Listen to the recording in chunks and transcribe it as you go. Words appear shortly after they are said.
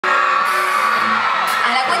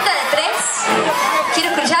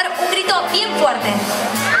bien fuerte.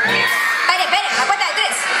 Esperen, la cuenta de 3.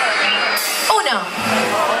 1,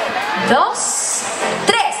 2,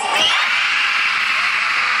 3.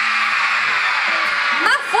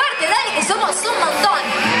 Más fuerte, dale, que somos un montón.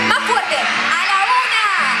 Más fuerte. A la 1,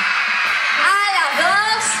 a las 2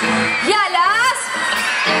 y a las...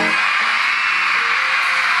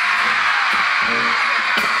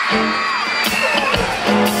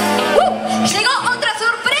 Llegó otra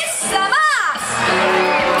sorpresa más.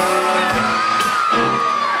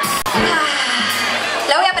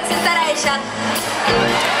 La voy a presentar a ella.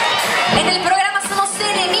 En el programa somos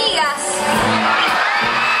enemigas,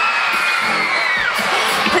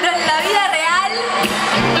 pero en la vida real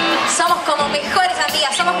somos como mejores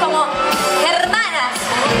amigas, somos como hermanas.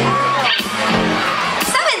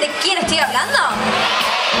 ¿Saben de quién estoy hablando?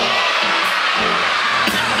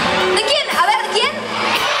 ¿De quién? A ver, ¿quién?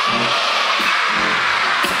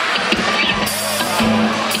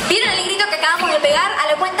 ¿Vieron el grito que acabamos de pegar? A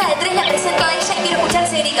la cuenta de 3 la presento a ella y quiero escuchar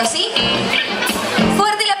ese grito, ¿sí?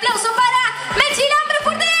 Fuerte el aplauso para Mercedes Lambre,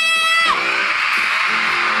 fuerte.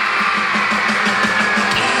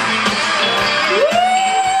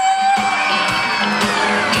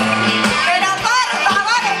 Pero por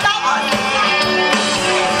favor, estamos.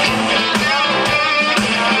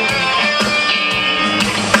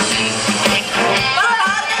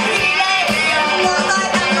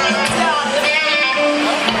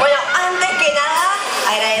 Bueno, antes que nada,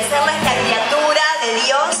 agradecerle a esta criatura de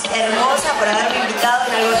Dios hermosa por haberme invitado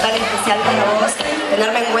en algo tan especial como vos.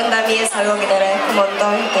 Tenerme en cuenta a mí es algo que te agradezco un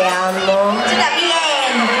montón, te amo. Yo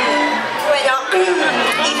también. Bueno,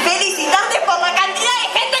 y felicitarte por la cantidad de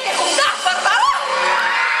gente que juntás, por favor.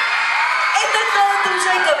 Esto es todo tuyo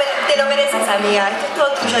y te lo mereces, amiga. Esto es todo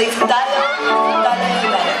tuyo, disfrutalo, disfrutalo.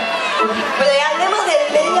 Pero hablemos del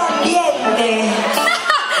medio ambiente.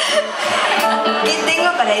 ¿Qué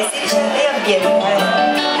tengo para decir yo del medio ambiente? A ver.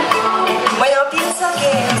 Bueno, pienso que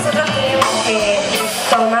nosotros tenemos que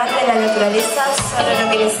tomar de la naturaleza solo lo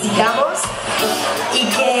que necesitamos y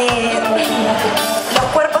que los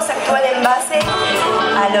cuerpos actúan en base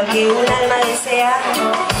a lo que un alma desea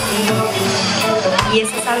y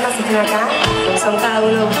esas almas que están acá son cada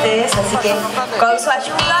uno de ustedes, así que con su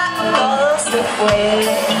ayuda todo se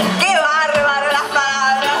puede. ¡Qué bárbaro las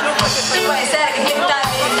palabras! No puede ser que esté tan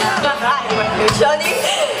Johnny,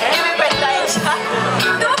 ¿qué me cuenta ella?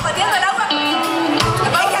 ¿Estamos pateando el agua? Es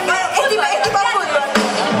tipo fútbol.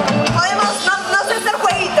 Podemos, no sé hacer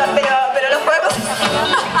jueguitos, pero los podemos hacer.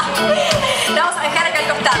 La vamos a dejar acá al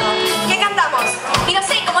costado. ¿Qué cantamos? Y no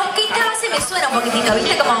sé, como es que esta base me suena un poquitito,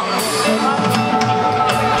 ¿viste? Como...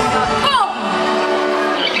 ¡Pum!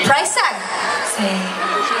 ¿Price tag? Sí.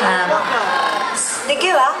 Vamos. ¿De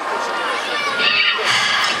qué va?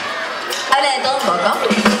 Habla de todo un poco.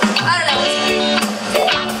 Ahora la música.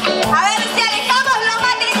 A ver si alejamos lo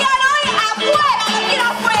material hoy afuera. Lo quiero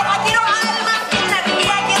afuera. Quiero almas, quiero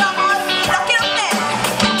energía, quiero amor. Los quiero a ustedes.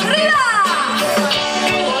 ¡Arriba!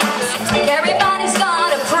 Everybody's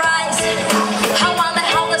got a price. I wonder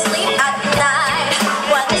how they sleep at night.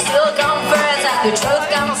 When the still come first and the truth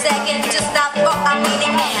comes second. Just stop for a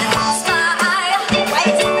minute and smile. Why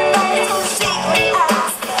is everybody so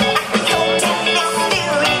serious? I think you're too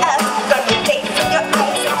mysterious. Gonna take from your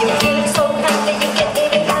eyes.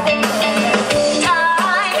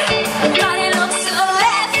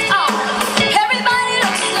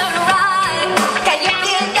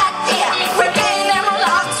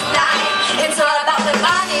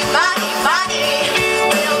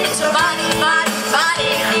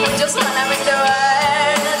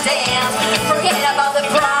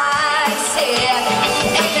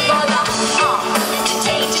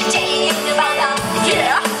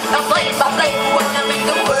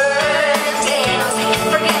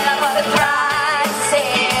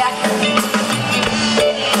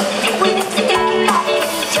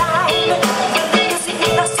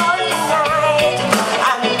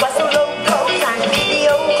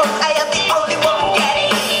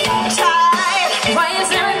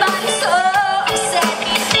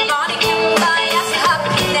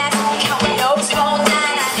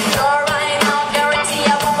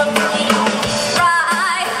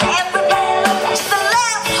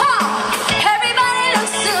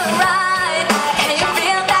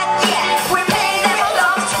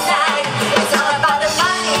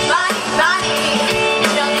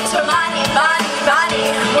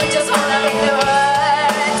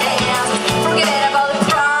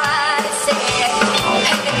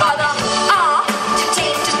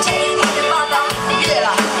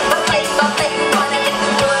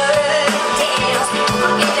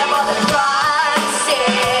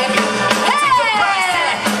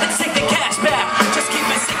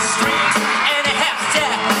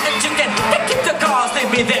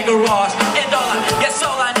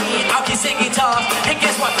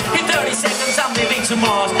 to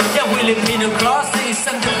Mars. Yeah, we live in a crisis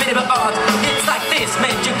and a bit of art. It's like this,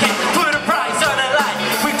 man, you can't put a price on a lie.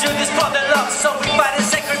 We do this for the love, so we fight and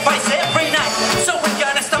sacrifice every night. So we're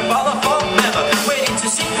gonna stop all of our never waiting to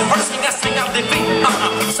see or sing us swing up the beat.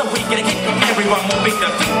 So we gotta keep everyone moving the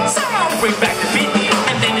feet. So bring back the beat,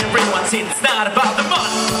 and then everyone sings. It's not about the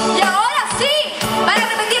money. Y ahora sí, van a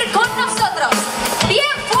repetir con nosotros,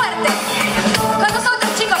 bien fuerte. Con nosotros,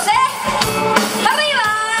 chicos, ¿eh? ¡Arriba!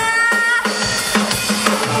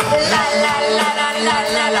 La la la la la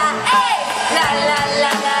la la, ¡eh! La la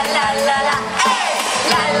la la la la la, ¡eh!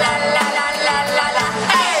 La la la la la la la,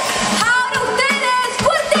 ¡eh! Ahora ustedes,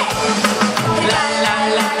 fuerte. La la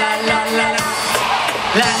la la la la la,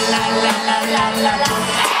 la la la la la la la,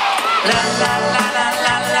 la la la la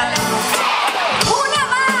la la la. Una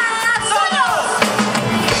más, ¡vamos!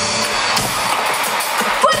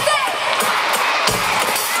 ¡Fuerte!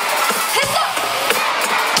 ¡Eso!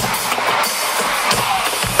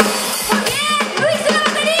 ¡Muy bien! ¡Luis en la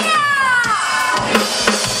batería!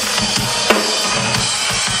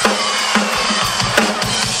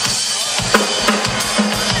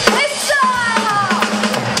 ¡Eso!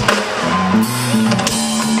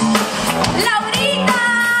 ¡Laurita!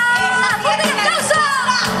 ¡Fuerte el aplauso!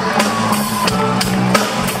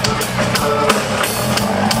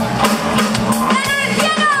 ¡En el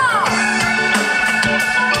piano!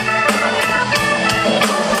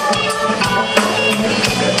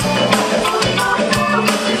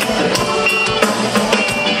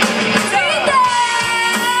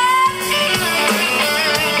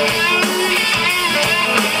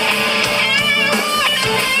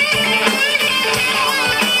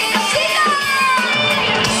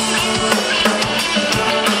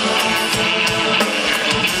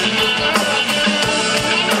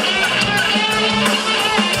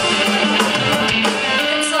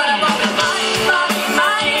 It's all about the money, money,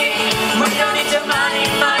 money. We don't need your money,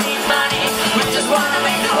 money, money. We just wanna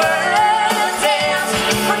make the world dance.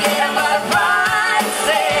 Forget about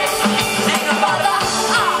prices. Ain't about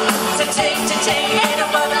the cha-ching, ain't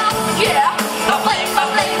about the yeah.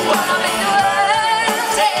 Wanna make the world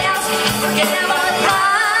dance. Forget about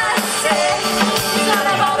prices.